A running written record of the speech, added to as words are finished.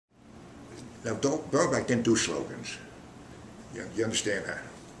Now, Birnbach didn't do slogans. You understand that?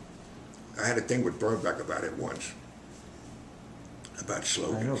 I had a thing with Birnbach about it once. About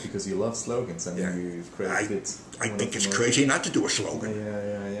slogans. I know, because you love slogans. I mean, you've created... I think it's crazy not to do a slogan.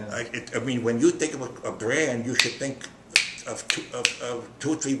 Yeah. I mean, when you think of a brand, you should think of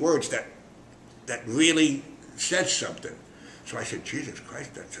two or three words that really says something. So I said, Jesus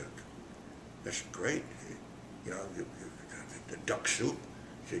Christ, that's great. You know, the duck soup.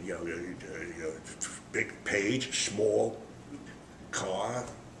 Said, big page, small car,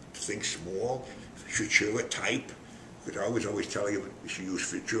 think small, futura type. Because I was always telling you should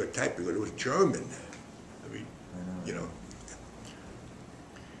use futura type because it was German. I mean, you know.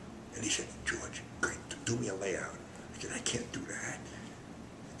 And he said, George, great, do me a layout. I said, I can't do that.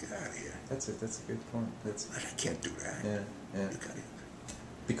 Get out of here. That's a good point. I can't do that. Yeah.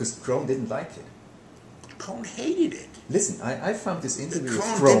 Because Krohn didn't like it. Krohn hated it. Listen, I found this interview with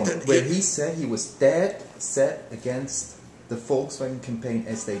Krohn where he said he was dead set against the Volkswagen campaign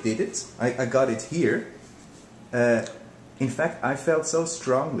as they did it. I got it here. In fact, I felt so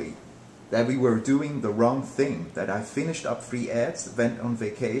strongly that we were doing the wrong thing that I finished up 3 ads, went on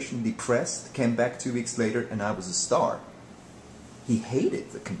vacation, depressed, came back 2 weeks later, and I was a star. He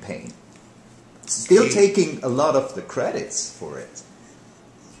hated the campaign. Still taking a lot of the credits for it.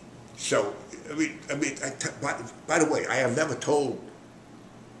 So, by the way, I have never told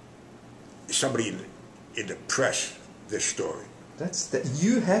somebody in the press this story.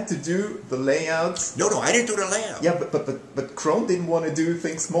 You had to do the layouts. No, I didn't do the layout. Yeah, but Krohn didn't want to do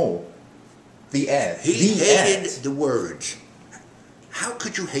things small. The ad. He hated the words. How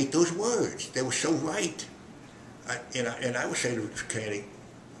could you hate those words? They were so right. And I was saying to Kenny,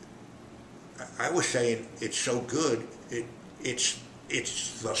 I was saying it's so good. It's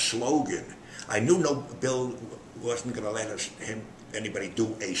the slogan. I knew Bill wasn't going to let anybody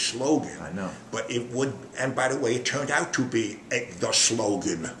do a slogan. I know. But it would, and by the way, it turned out to be the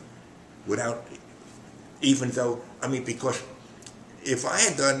slogan. Because if I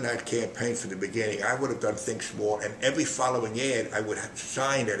had done that campaign from the beginning, I would have done Think Small, and every following ad, I would have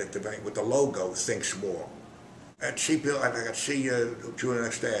signed it at the back with the logo, Think Small. I'd see Bill, I'd see Drew the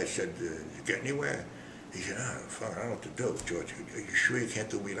next day, I said, "Did you get anywhere?" He said, fuck, I don't know what to do, George. Are you sure you can't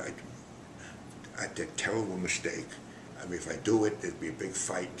do me like I did a terrible mistake. I mean, if I do it, there'd be a big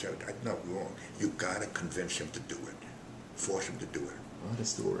fight. So no, wrong. You gotta convince him to do it. Force him to do it. What a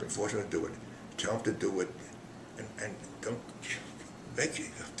story. Force him to do it. Tell him to do it, and don't make it.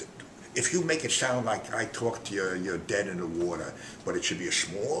 If you make it sound like I talk to you're dead in the water, but it should be a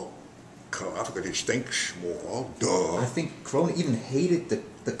small car because it thinks small. Duh. I think Krohn even hated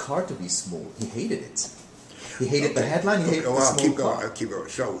the car to be small. He hated it. He hated the headline. He hated the small car. I'll keep going.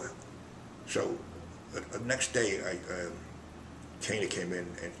 So the next day, Kane came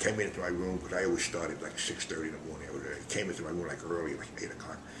into my room because I always started like 6:30 in the morning. He came into my room like early, like 8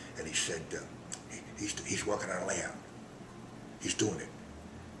 o'clock, and he said he's working on a layout. He's doing it.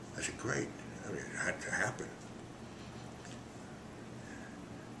 I said, great. I mean, it had to happen.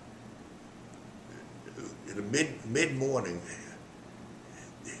 In the mid-morning,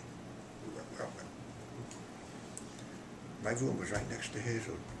 my room was right next to his,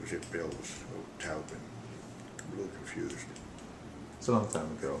 or was it Bill's, or Taubman? I'm a little confused. It's a long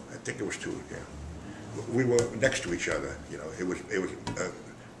time ago. I think it was 2, yeah. We were next to each other, you know.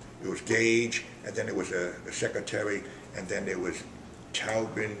 It was Gage, and then it was a secretary, and then there was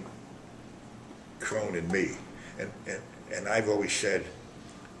Taubman, Krohn, and me. And I've always said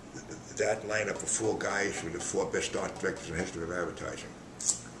that lineup of 4 guys were the 4 best art directors in the history of advertising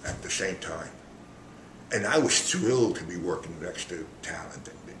at the same time. And I was thrilled to be working next to talent,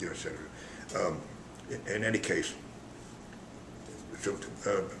 you know, etc. In any case, so,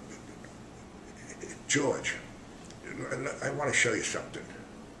 George, I want to show you something.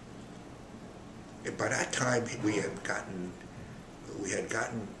 By that time, we had gotten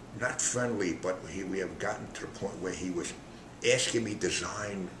not friendly, but we had gotten to the point where he was asking me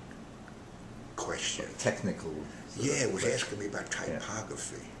design questions. Technical. Yeah, he was asking me about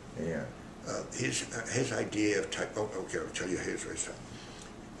typography. Yeah. His idea of type. Oh, okay, I'll tell you his.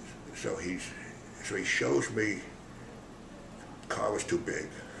 So he shows me. The car was too big.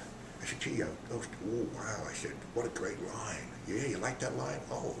 I said, gee, oh wow. I said, what a great line. Yeah, you like that line?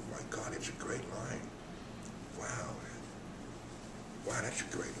 Oh my God, it's a great line. Wow, that's a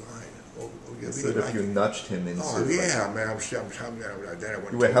great line. Oh, you Instead really of you nudged him into. Oh yeah, man. Then I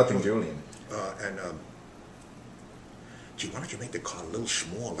went. You were helping Julian. Gee, why don't you make the car a little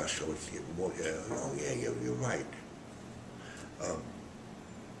smaller so it's more? Oh yeah, you're right.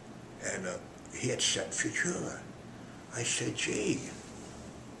 He had set Futura. I said, gee,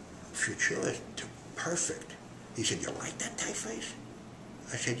 Futura is perfect. He said, you like that typeface?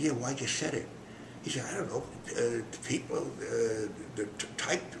 I said, yeah, why'd you set it? He said, I don't know, people, the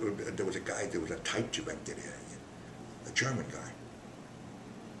type, there was a type director there, a German guy.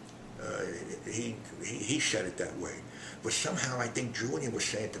 He said it that way. But somehow I think Junior was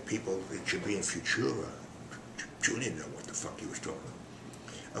saying to people it should be in Futura. Junior didn't know what the fuck he was talking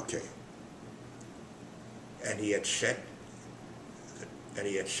about. Okay. And he had set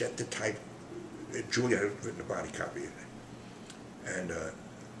the type. Julia had written a body copy of it.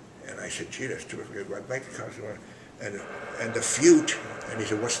 And I said, gee, that's terrific. I'd like to copy one. And the Fute, and he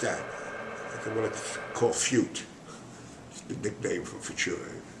said, what's that? I said, well, it's called Fute. It's the nickname for Futura.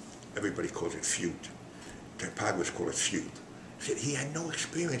 Everybody calls it Fute. Typographers call it Fute. He said he had no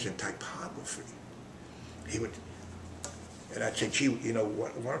experience in typography. He would, and I'd say, gee, you know,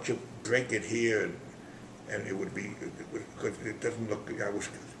 why don't you break it here, and it would be, because it doesn't look,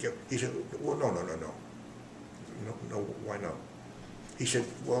 he said, well, no, why not? He said,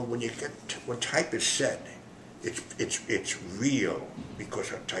 well, when type is set, it's real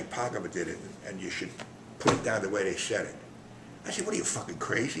because a typographer did it, and you should put it down the way they said it. I said, what are you, fucking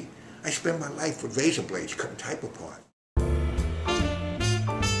crazy? I spend my life with razor blades cutting type apart.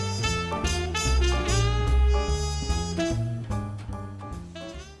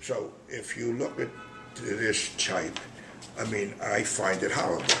 So if you look at this type, I mean, I find it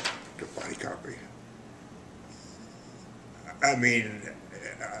horrible, the body copy. I mean,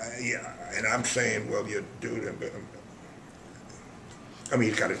 yeah, and I'm saying, well, you do, I mean,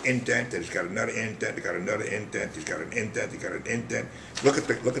 he's got an indent, and he's got another indent, he's got another indent, he's got an indent, he's got an indent. Look at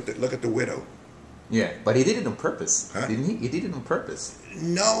the widow. Yeah, but he did it on purpose, huh? Didn't he? He did it on purpose.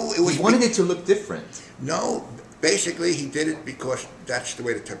 No, it was. He wanted it to look different. No, basically he did it because that's the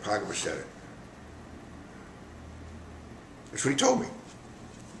way the typographer said it. That's what he told me.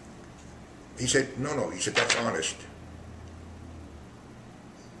 He said, no, he said, that's honest.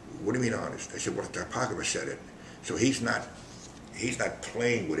 What do you mean honest? I said, well, the typographer said it. So he's not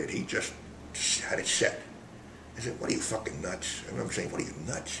playing with it, he just had it set. I said, what are you, fucking nuts? And I'm saying, what are you,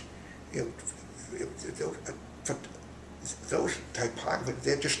 nuts? You know, those typographers,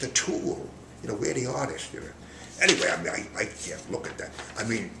 they're just a tool. You know, we're the artists. You know. Anyway, I mean, I can't look at that. I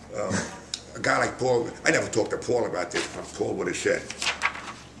mean, a guy like Paul, I never talked to Paul about this, but Paul would have said,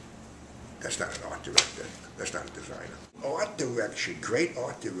 that's not an art director, that's not a designer. Art direction, great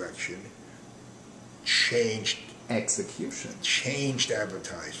art direction, changed execution, changed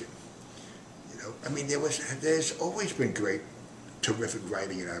advertising. You know, I mean, there's always been great, terrific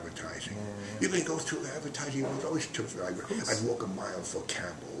writing in advertising. You can go through advertising; it was always terrific. I'd walk a mile for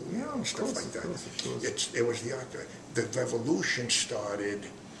Campbell, and stuff like that. It was the art. The revolution started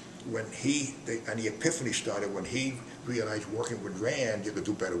when and the epiphany started when he realized working with Rand, you could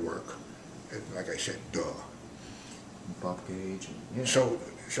do better work. And like I said, duh. Bob Gage. And, yeah.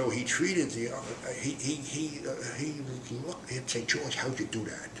 So he treated the he'd say, George, how'd you do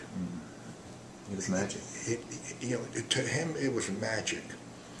that? It was magic. You know, to him it was magic.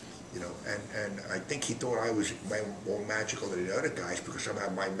 You know, and I think he thought I was more magical than the other guys because somehow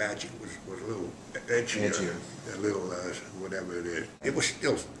my magic was a little edgier. A little whatever it is. It was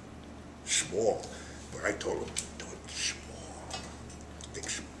still small, but I told him, do it small. Think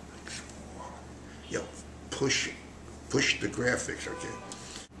small. You know, push the graphics, okay?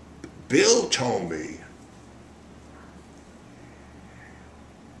 Bill told me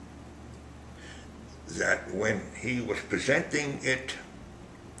that when he was presenting it,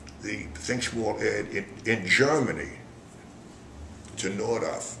 the Think Small ad in Germany to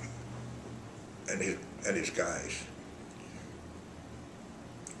Nordhoff and his guys,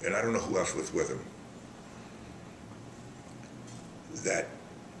 and I don't know who else was with him, that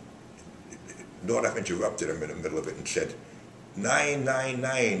Nordhoff interrupted him in the middle of it and said,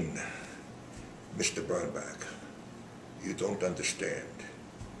 999, Mr. Birnbach, you don't understand.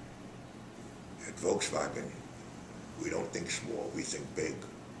 At Volkswagen, we don't think small, we think big.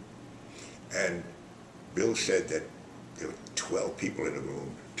 And Bill said that there were 12 people in the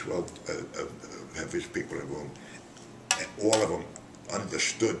room, 12 of his people in the room, and all of them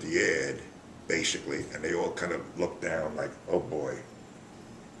understood the ad, basically, and they all kind of looked down like, oh boy.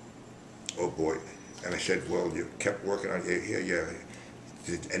 Oh boy. And I said, well, you kept working on it. Yeah.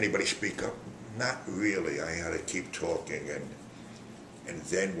 Did anybody speak up? Not really. I had to keep talking. And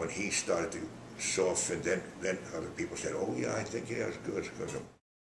then when he started to soften, then other people said, oh yeah, I think, yeah, it's good.